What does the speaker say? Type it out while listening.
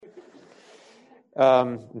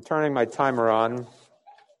I'm turning my timer on,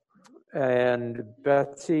 and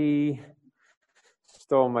Betsy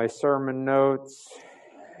stole my sermon notes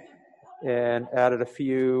and added a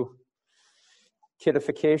few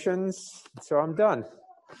kidifications, so I'm done.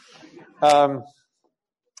 So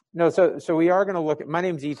we are going to look at, my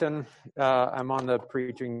name's Ethan. I'm on the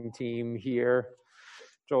preaching team here.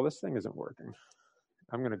 Joel, this thing isn't working.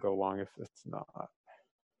 I'm going to go long if it's not.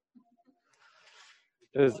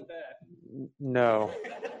 No,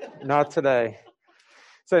 not today.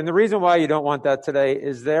 So, and the reason why you don't want that today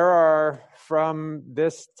is there are, from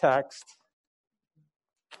this text,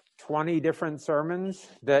 20 different sermons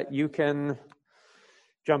that you can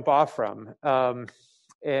jump off from.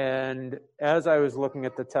 And as I was looking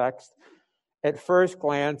at the text, at first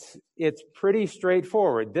glance, it's pretty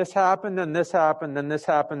straightforward. This happened, and this happened, and this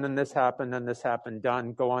happened, and this happened, and this happened.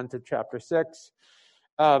 Done. Go on to chapter 6.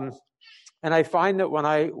 And I find that when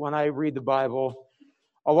I read the Bible,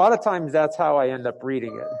 a lot of times that's how I end up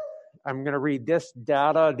reading it. I'm going to read this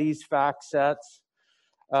data, these fact sets.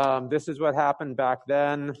 This is what happened back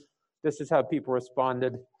then. This is how people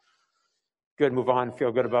responded. Good, move on,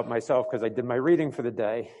 feel good about myself because I did my reading for the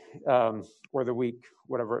day or the week,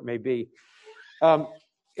 whatever it may be.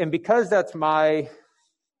 And because that's my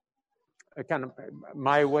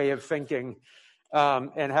way of thinking,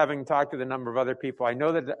 and having talked to a number of other people, I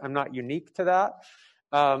know that I'm not unique to that.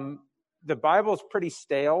 The Bible's pretty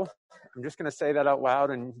stale. I'm just going to say that out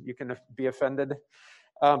loud, and you can be offended.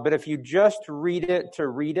 But if you just read it to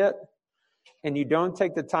read it, and you don't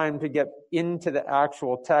take the time to get into the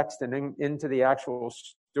actual text and into the actual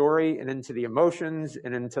story and into the emotions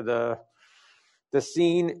and into the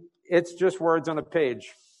scene, it's just words on a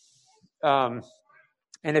page. And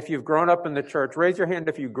if you've grown up in the church, raise your hand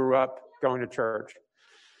if you grew up going to church.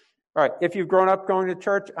 All right, if you've grown up going to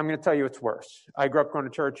church, I'm going to tell you it's worse. I grew up going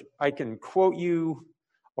to church. I can quote you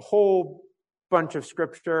a whole bunch of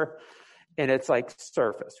scripture, and it's like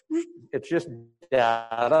surface. It's just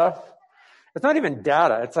data. It's not even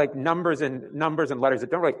data. It's like numbers and letters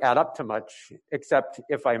that don't really add up to much, except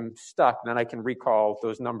if I'm stuck, then I can recall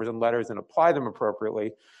those numbers and letters and apply them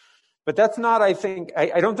appropriately. But that's not, I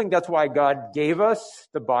don't think that's why God gave us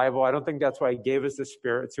the Bible. I don't think that's why he gave us the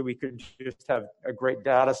Spirit, so we could just have a great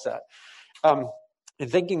data set. And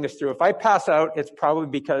thinking this through, if I pass out, it's probably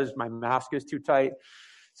because my mask is too tight.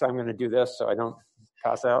 So I'm going to do this so I don't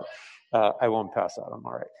pass out. I won't pass out. I'm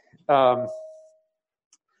all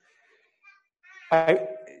right.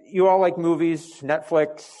 You all like movies,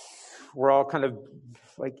 Netflix. We're all kind of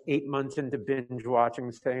like 8 months into binge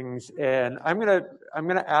watching things, and I'm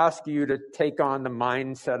gonna ask you to take on the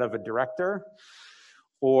mindset of a director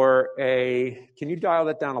or can you dial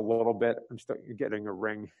that down a little bit? I'm still getting a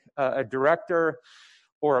ring. A director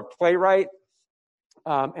or a playwright,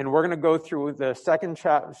 and we're gonna go through the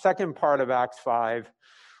second part of Acts 5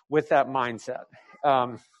 with that mindset.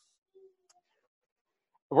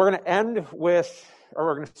 We're going to end with, or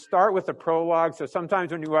we're going to start with the prologue. So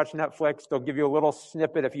sometimes when you watch Netflix, they'll give you a little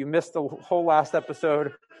snippet. If you missed the whole last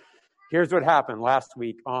episode, here's what happened last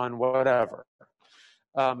week on whatever.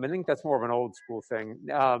 I think that's more of an old school thing.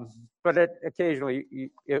 But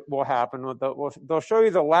occasionally it will happen. They'll show you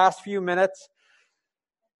the last few minutes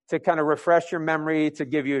to kind of refresh your memory, to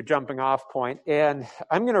give you a jumping off point. And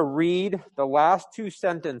I'm going to read the last two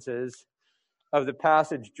sentences of the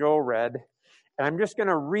passage Joel read. And I'm just going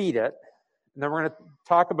to read it, and then we're going to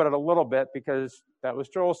talk about it a little bit because that was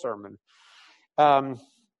Joel's sermon.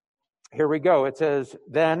 Here we go. It says,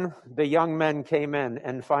 "Then the young men came in,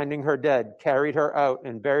 and finding her dead, carried her out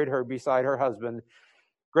and buried her beside her husband.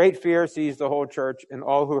 Great fear seized the whole church and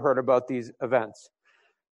all who heard about these events."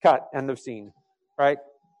 Cut. End of scene. Right?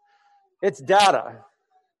 It's data.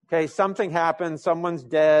 Okay, something happened. Someone's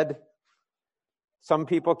dead. Some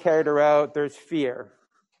people carried her out. There's fear.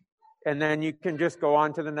 And then you can just go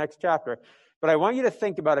on to the next chapter. But I want you to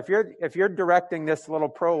think about, if you're directing this little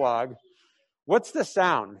prologue, what's the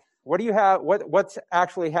sound? What do you have? What's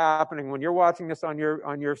actually happening when you're watching this on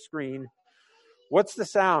your screen? What's the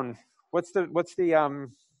sound? What's the not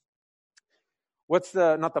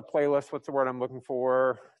the playlist? What's the word I'm looking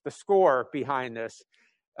for? The score behind this.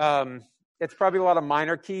 It's probably a lot of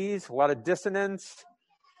minor keys, a lot of dissonance.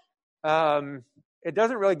 It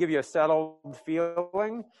doesn't really give you a settled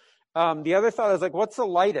feeling. The other thought is like, what's the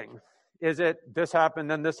lighting? Is it this happened,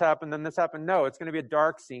 then this happened, then this happened? No, it's going to be a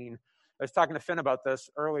dark scene. I was talking to Finn about this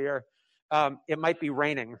earlier. It might be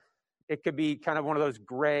raining. It could be kind of one of those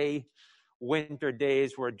gray winter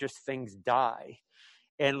days where just things die.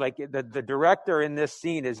 And like the director in this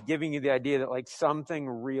scene is giving you the idea that like something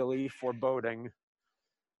really foreboding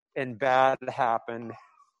and bad happened.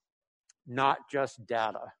 not just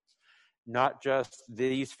data, not just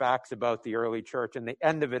these facts about the early church. And the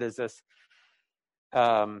end of it is this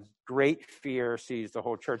great fear seized the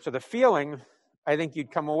whole church. So the feeling, I think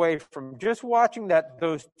you'd come away from just watching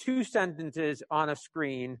those two sentences on a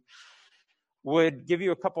screen would give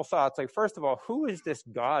you a couple thoughts. Like, first of all, who is this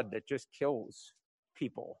God that just kills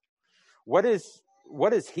people? What is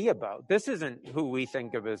he about? This isn't who we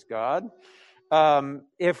think of as God.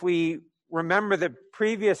 If we remember the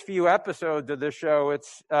previous few episodes of the show,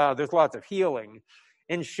 it's there's lots of healing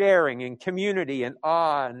and sharing and community and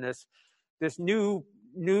awe and this new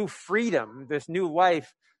freedom, this new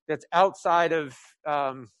life that's outside of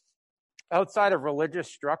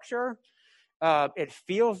religious structure. It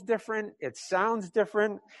feels different. It sounds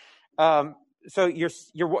different. So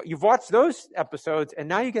you've watched those episodes, and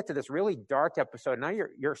now you get to this really dark episode. Now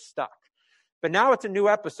you're stuck. But now it's a new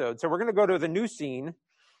episode. So we're going to go to the new scene.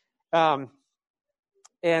 And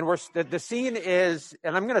the scene is,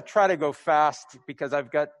 and I'm going to try to go fast because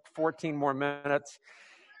I've got 14 more minutes.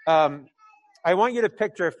 I want you to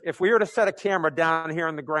picture if we were to set a camera down here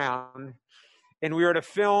on the ground and we were to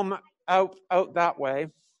film out that way,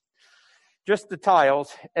 just the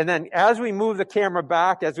tiles. And then as we move the camera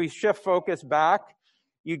back, as we shift focus back,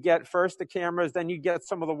 you get first the cameras, then you get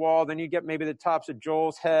some of the wall, then you get maybe the tops of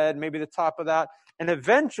Joel's head, maybe the top of that. And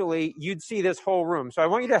eventually you'd see this whole room. So I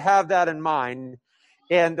want you to have that in mind.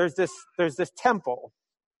 And there's this temple.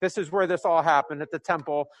 This is where this all happened, at the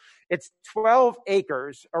temple. It's 12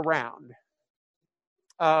 acres around.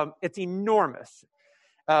 It's enormous.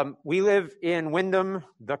 We live in Windham,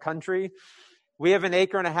 the country. We have 1.5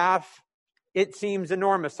 acres. It seems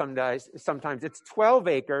enormous sometimes. It's 12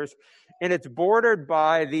 acres, and it's bordered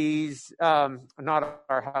by these, not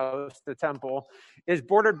our house, the temple, is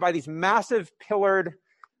bordered by these massive pillared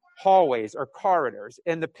hallways or corridors.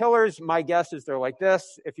 And the pillars, my guess is they're like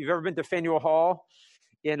this. If you've ever been to Faneuil Hall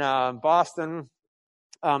in Boston,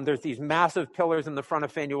 there's these massive pillars in the front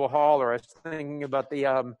of Faneuil Hall, or I was thinking about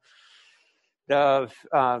the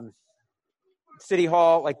City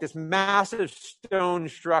Hall, like this massive stone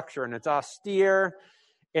structure, and it's austere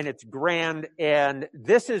and it's grand, and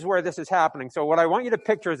this is where this is happening. So what I want you to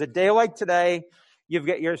picture is a day like today. You've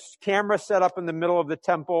got your camera set up in the middle of the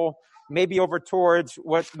temple, maybe over towards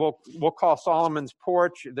what we'll call Solomon's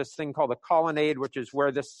porch, this thing called the colonnade, which is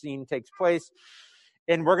where this scene takes place.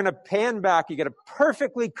 And we're going to pan back. You get a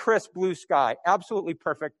perfectly crisp blue sky, absolutely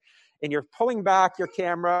perfect. And you're pulling back your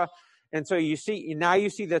camera. And so you see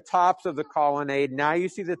the tops of the colonnade. Now you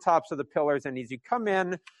see the tops of the pillars. And as you come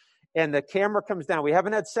in and the camera comes down, we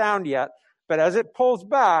haven't had sound yet, but as it pulls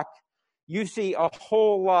back, you see a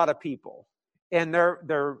whole lot of people. And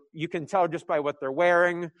you can tell just by what they're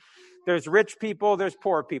wearing. There's rich people, there's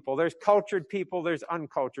poor people, there's cultured people, there's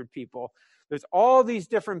uncultured people. There's all these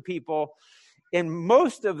different people, and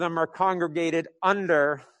most of them are congregated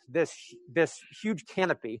under this huge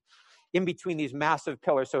canopy in between these massive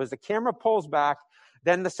pillars. So as the camera pulls back,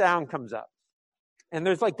 then the sound comes up. And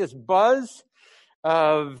there's like this buzz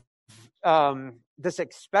of this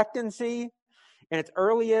expectancy, and it's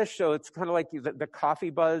early-ish, so it's kind of like the coffee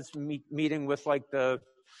buzz meeting with like the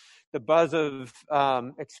buzz of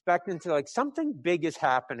expectancy, like something big is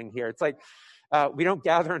happening here. It's like we don't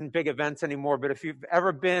gather in big events anymore, but if you've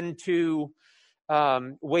ever been to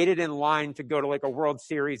waited in line to go to like a World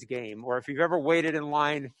Series game, or if you've ever waited in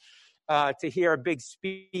line to hear a big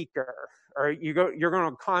speaker, or you're going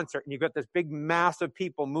to a concert and you've got this big mass of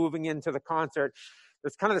people moving into the concert,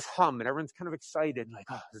 there's kind of this hum and everyone's kind of excited, like,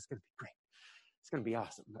 oh, this is going to be great. It's going to be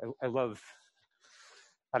awesome. I love,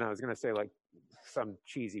 I don't know, I was going to say like some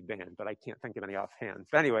cheesy band, but I can't think of any offhand.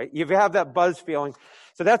 But anyway, you have that buzz feeling.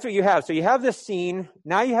 So that's what you have. So you have this scene.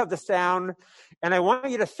 Now you have the sound. And I want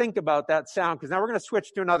you to think about that sound, because now we're going to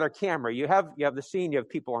switch to another camera. You have the scene. You have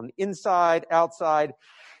people on the inside, outside.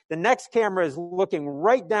 The next camera is looking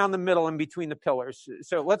right down the middle in between the pillars.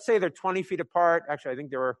 So let's say they're 20 feet apart. Actually, I think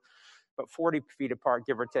they were about 40 feet apart,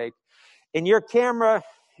 give or take. And your camera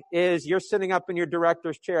you're sitting up in your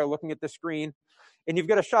director's chair looking at the screen, and you've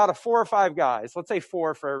got a shot of 4 or 5 guys. Let's say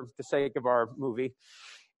 4 for the sake of our movie.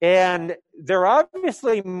 And they're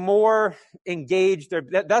obviously more engaged. They're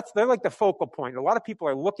like the focal point. A lot of people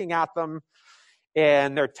are looking at them,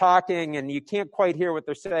 and they're talking, and you can't quite hear what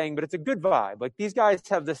they're saying, but it's a good vibe. Like, these guys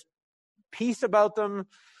have this peace about them.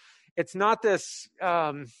 It's not this,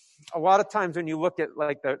 a lot of times when you look at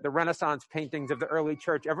like the Renaissance paintings of the early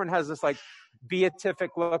church, everyone has this like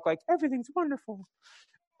beatific look, like everything's wonderful.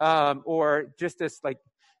 Or just this like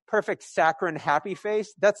perfect saccharine happy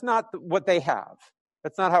face. That's not what they have.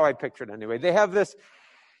 That's not how I pictured it anyway. They have this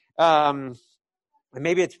And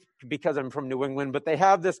maybe it's because I'm from New England, but they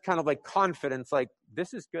have this kind of like confidence, like,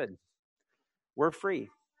 this is good. We're free.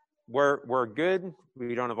 We're good.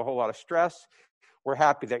 We don't have a whole lot of stress. We're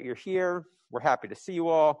happy that you're here. We're happy to see you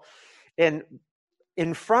all. And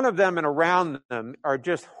in front of them and around them are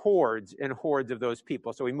just hordes and hordes of those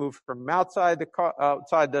people. So we move from outside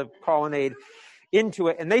the colonnade into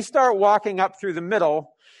it, and they start walking up through the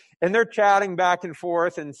middle, and they're chatting back and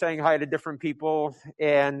forth and saying hi to different people.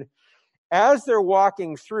 And as they're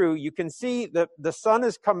walking through, you can see that the sun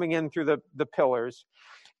is coming in through the pillars.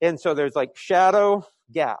 And so there's like shadow,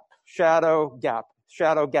 gap, shadow, gap,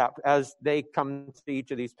 shadow, gap as they come to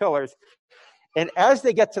each of these pillars. And as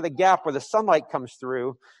they get to the gap where the sunlight comes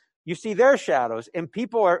through, you see their shadows. And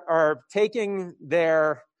people are taking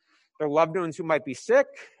their loved ones who might be sick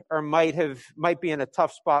or might be in a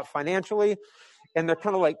tough spot financially, and they're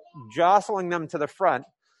kind of like jostling them to the front.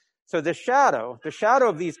 So the shadow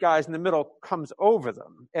of these guys in the middle comes over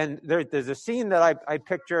them. And there's a scene that I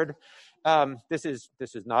pictured. This is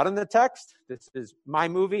not in the text. This is my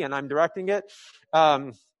movie, and I'm directing it.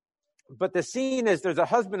 But the scene is there's a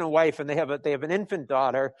husband and wife, and they have an infant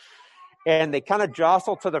daughter, and they kind of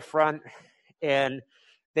jostle to the front, and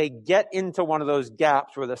they get into one of those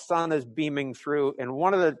gaps where the sun is beaming through. And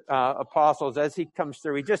one of the apostles, as he comes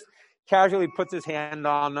through, he just casually puts his hand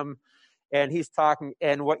on them, and he's talking.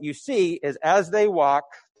 And what you see is as they walk,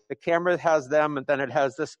 the camera has them, and then it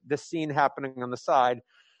has this scene happening on the side.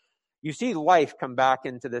 You see life come back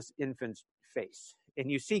into this infant's face,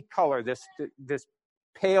 and you see color. This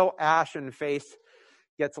pale ashen face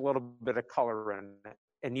gets a little bit of color in it.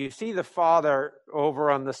 And you see the father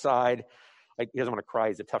over on the side, like he doesn't want to cry,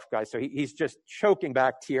 he's a tough guy, so he's just choking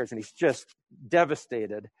back tears, and he's just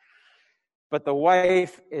devastated. But the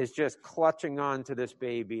wife is just clutching on to this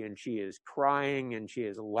baby, and she is crying, and she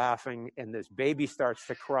is laughing, and this baby starts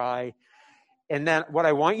to cry. And then what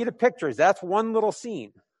I want you to picture is that's one little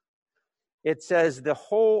scene. It says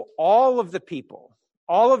all of the people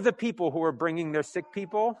who were bringing their sick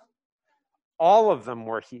people, all of them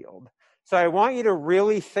were healed. So I want you to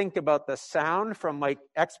really think about the sound from like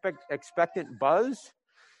expectant buzz,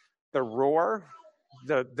 the roar,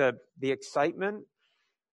 the excitement,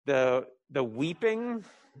 the weeping,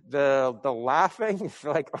 the laughing.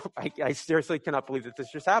 Like, oh, I seriously cannot believe that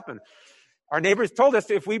this just happened. Our neighbors told us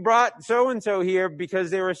if we brought so-and-so here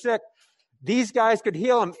because they were sick, these guys could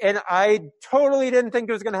heal them. And I totally didn't think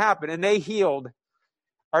it was going to happen. And they healed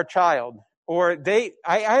our child. Or I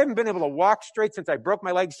haven't been able to walk straight since I broke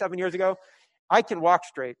my leg 7 years ago. I can walk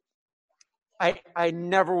straight. I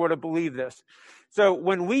never would have believed this. So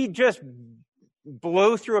when we just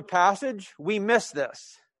blow through a passage, we miss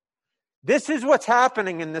this. This is what's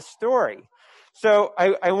happening in this story. So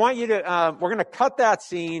I want you to, we're going to cut that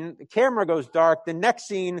scene. The camera goes dark. The next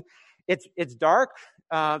scene, it's dark.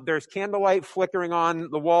 There's candlelight flickering on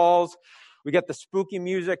the walls. We got the spooky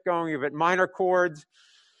music going. You've got minor chords.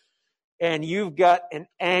 And you've got an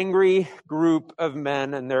angry group of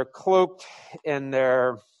men, and they're cloaked, and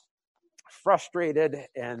they're frustrated,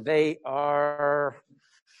 and they're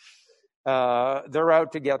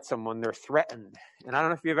out to get someone. They're threatened. And I don't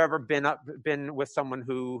know if you've ever been with someone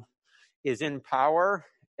who is in power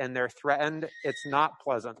and they're threatened. It's not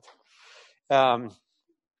pleasant.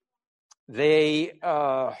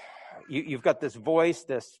 You've got this voice,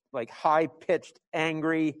 this like high-pitched,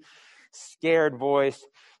 angry, scared voice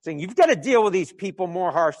saying, you've got to deal with these people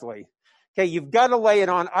more harshly. Okay, you've got to lay it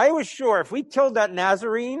on. I was sure if we killed that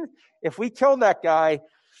Nazarene, if we killed that guy,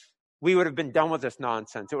 we would have been done with this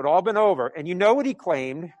nonsense. It would have all been over. And you know what he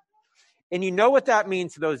claimed, and you know what that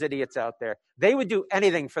means to those idiots out there. They would do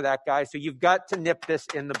anything for that guy, so you've got to nip this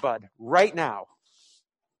in the bud right now.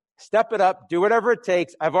 Step it up, do whatever it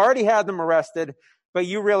takes. I've already had them arrested, but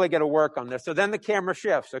you really got to work on this. So then the camera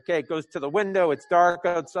shifts. Okay, it goes to the window. It's dark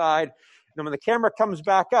outside. And when the camera comes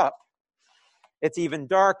back up, it's even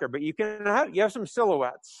darker. But you have some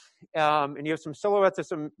silhouettes, and you have some silhouettes of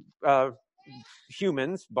some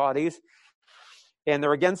humans, bodies, and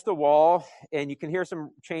they're against the wall, and you can hear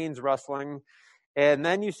some chains rustling. And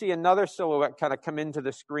then you see another silhouette kind of come into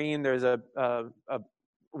the screen. There's a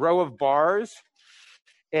row of bars,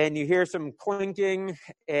 and you hear some clinking,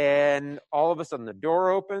 and all of a sudden the door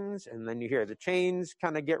opens, and then you hear the chains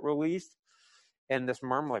kind of get released. And this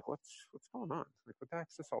mom, like, what's going on? Like, what the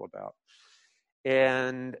heck's this all about?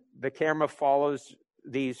 And the camera follows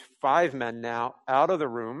these 5 men now out of the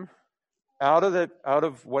room, out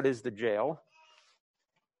of what is the jail,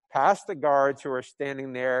 past the guards who are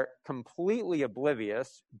standing there completely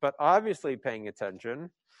oblivious, but obviously paying attention,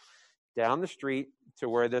 down the street to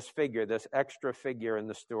where this extra figure in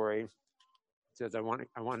the story says, I want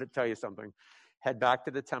to tell you something. head back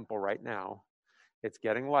to the temple right now. It's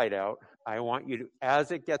getting light out. I want you to,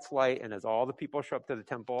 as it gets light and as all the people show up to the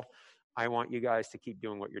temple, I want you guys to keep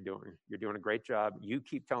doing what you're doing. You're doing a great job. You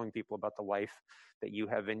keep telling people about the life that you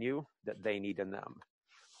have in you that they need in them.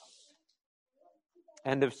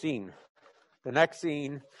 End of scene. The next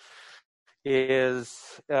scene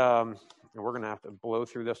is, we're going to have to blow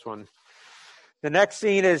through this one. The next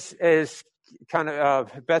scene is kind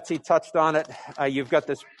of, Betsy touched on it. You've got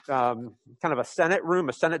this kind of a Senate room,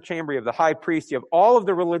 a Senate chamber. You have the high priest. You have all of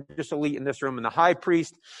the religious elite in this room, and the high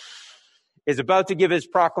priest is about to give his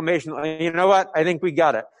proclamation. You know what? I think we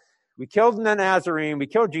got it. We killed the Nazarene. We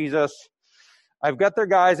killed Jesus. I've got their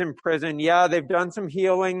guys in prison. Yeah, they've done some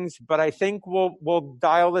healings, but I think we'll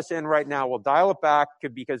dial this in right now. We'll dial it back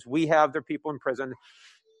because we have their people in prison.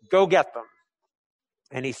 Go get them.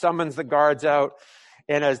 And he summons the guards out.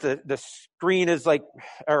 And as the screen is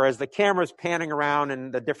as the camera's panning around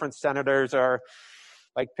and the different senators are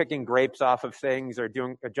like picking grapes off of things or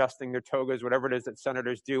adjusting their togas, whatever it is that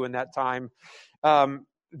senators do in that time,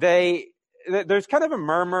 there's kind of a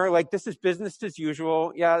murmur, like, this is business as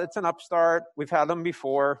usual. Yeah, it's an upstart. We've had them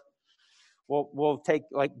before. We'll take,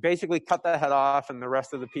 basically cut the head off, and the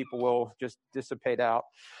rest of the people will just dissipate out.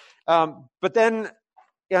 But then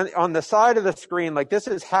on the side of the screen, this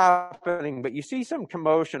is happening, but you see some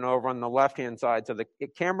commotion over on the left-hand side. So the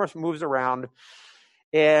camera moves around,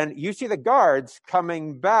 and you see the guards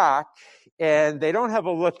coming back, and they don't have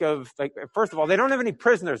a look of, first of all, they don't have any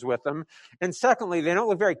prisoners with them. And secondly, they don't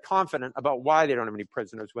look very confident about why they don't have any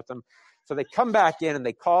prisoners with them. So they come back in and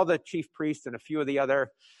they call the chief priest and a few of the other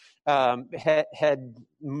head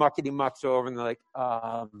muckety-mucks over, and they're like,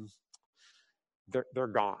 they're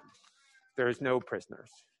gone. There's no prisoners.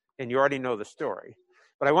 And you already know the story.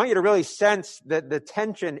 But I want you to really sense that the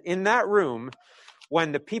tension in that room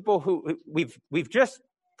when the people who we've just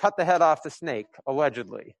cut the head off the snake,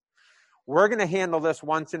 allegedly. We're going to handle this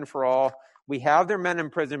once and for all. We have their men in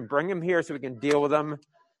prison. Bring them here so we can deal with them.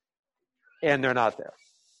 And they're not there.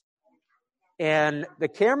 And the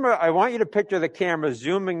camera, I want you to picture the camera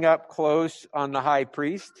zooming up close on the high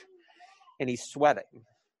priest. And he's sweating.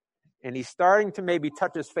 And he's starting to maybe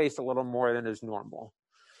touch his face a little more than is normal.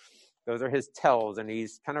 Those are his tells. And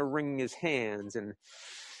he's kind of wringing his hands. And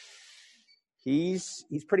he's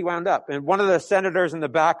pretty wound up. And one of the senators in the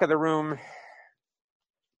back of the room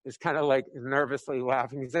is kind of nervously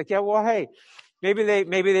laughing. He's like, yeah, well, hey, maybe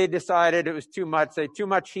they decided it was too much. Too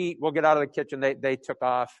much heat. We'll get out of the kitchen. They took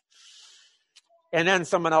off. And then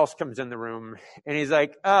someone else comes in the room, and he's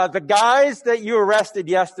like, the guys that you arrested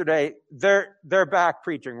yesterday, they're back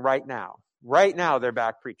preaching right now. Right now, they're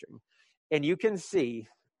back preaching. And you can see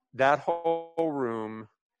that whole room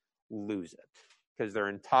lose it, because their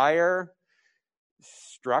entire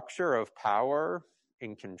structure of power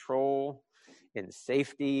and control and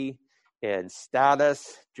safety and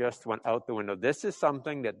status just went out the window. This is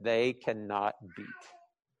something that they cannot beat.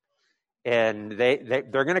 And they're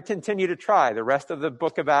going to continue to try. The rest of the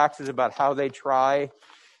book of Acts is about how they try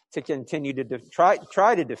to continue to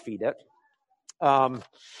try to defeat it. And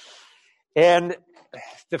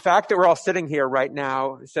the fact that we're all sitting here right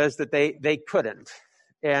now says that they couldn't.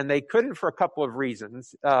 And they couldn't for a couple of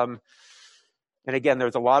reasons. And again,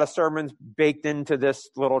 there's a lot of sermons baked into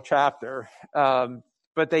this little chapter.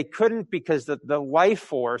 But they couldn't because the life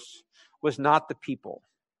force was not the people.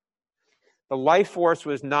 The life force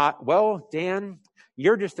was not, well, Dan,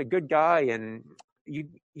 you're just a good guy, and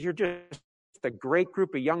you're just a great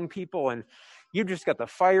group of young people, and you just got the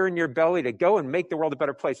fire in your belly to go and make the world a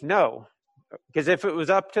better place. No, because if it was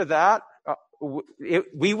up to that,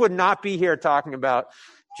 we would not be here talking about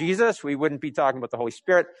Jesus. We wouldn't be talking about the Holy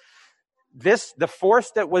Spirit. The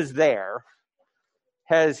force that was there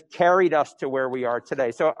has carried us to where we are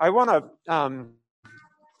today. So I want to,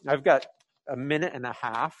 I've got a minute and a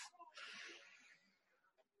half.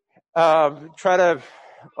 Try to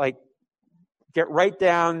get right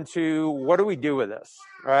down to what do we do with this,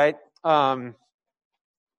 right? And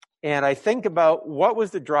I think about what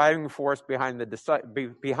was the driving force behind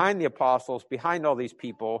the apostles, behind all these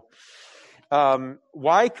people.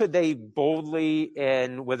 Why could they boldly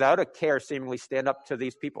and without a care seemingly stand up to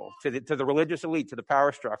these people, to the religious elite, to the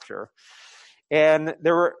power structure? And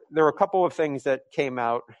there were a couple of things that came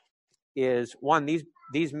out. Is one,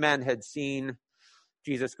 these men had seen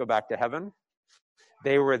Jesus go back to heaven.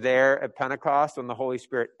 They were there at Pentecost when the Holy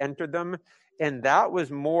Spirit entered them. And that was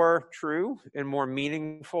more true and more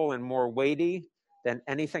meaningful and more weighty than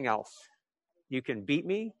anything else. You can beat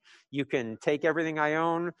me. You can take everything I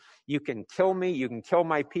own. You can kill me. You can kill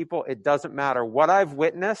my people. It doesn't matter. What I've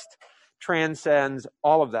witnessed transcends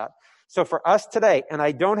all of that. So for us today, and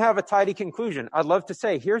I don't have a tidy conclusion, I'd love to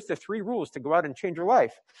say, here's the 3 rules to go out and change your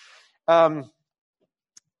life. I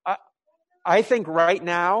think right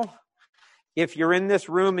now, if you're in this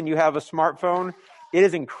room and you have a smartphone, it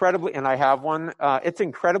is incredibly, and I have one, it's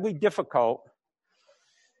incredibly difficult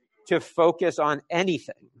to focus on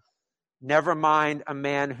anything. Never mind a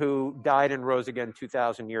man who died and rose again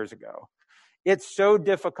 2,000 years ago. It's so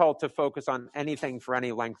difficult to focus on anything for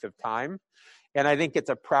any length of time. And I think it's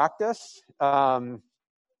a practice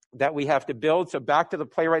that we have to build. So back to the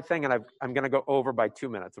playwright thing, and I'm going to go over by 2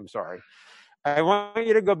 minutes. I'm sorry. I want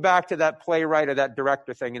you to go back to that playwright or that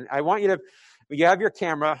director thing. And I want you to, you have your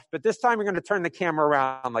camera, but this time you're going to turn the camera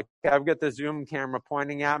around. Like I've got the Zoom camera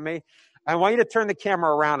pointing at me. I want you to turn the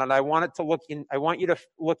camera around, and I want it to look in. I want you to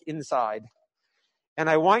look inside, and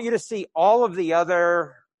I want you to see all of the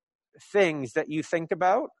other things that you think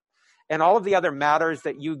about, and all of the other matters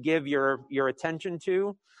that you give your attention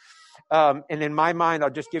to. And in my mind,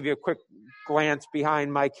 I'll just give you a quick glance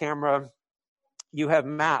behind my camera. You have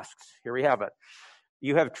masks. Here we have it.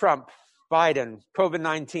 You have Trump, Biden,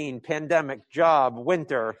 COVID-19, pandemic, job,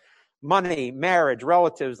 winter, money, marriage,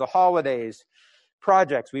 relatives, the holidays,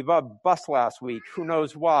 projects. We've had a bus last week. Who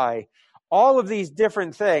knows why? All of these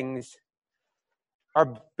different things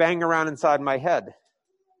are banging around inside my head.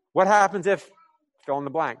 What happens if, fill in the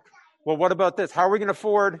blank? Well, what about this? How are we going to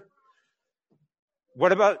afford?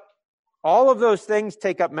 What about all of those things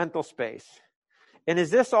take up mental space? And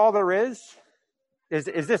is this all there is? Is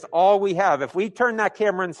this all we have? If we turn that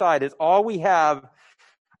camera inside, is all we have,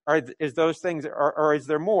 is those things, or is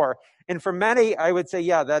there more? And for many, I would say,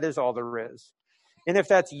 yeah, that is all there is. And if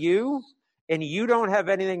that's you, and you don't have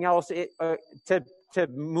anything else to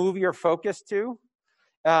move your focus to,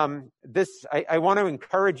 I want to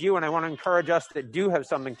encourage you, and I want to encourage us that do have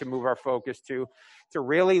something to move our focus to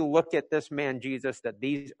really look at this man Jesus that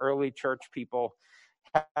these early church people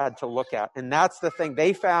had to look at. And that's the thing.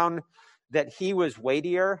 They found that he was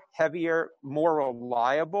weightier, heavier, more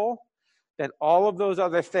reliable than all of those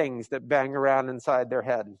other things that bang around inside their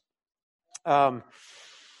head.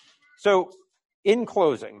 So in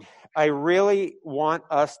closing, I really want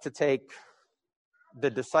us to take the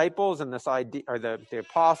disciples and this idea, or the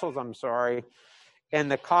apostles, and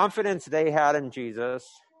the confidence they had in Jesus.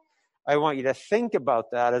 I want you to think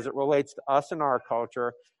about that as it relates to us and our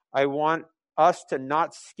culture. I want us to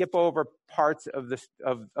not skip over parts of this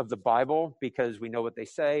of the Bible because we know what they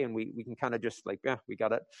say, and we can kind of just like, yeah, we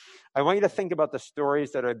got it. I want you to think about the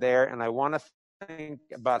stories that are there, and I want to think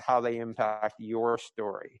about how they impact your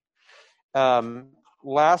story.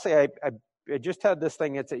 Lastly, I just had this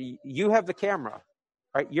thing. You have the camera,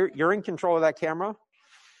 right? You're in control of that camera.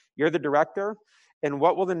 You're the director. And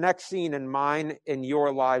what will the next scene in mine and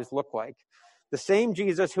your lives look like? The same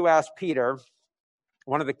Jesus who asked Peter,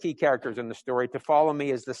 one of the key characters in the story, to follow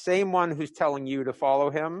me is the same one who's telling you to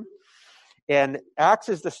follow him. And Acts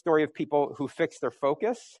is the story of people who fix their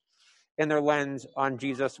focus and their lens on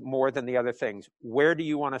Jesus more than the other things. Where do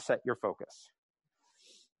you want to set your focus?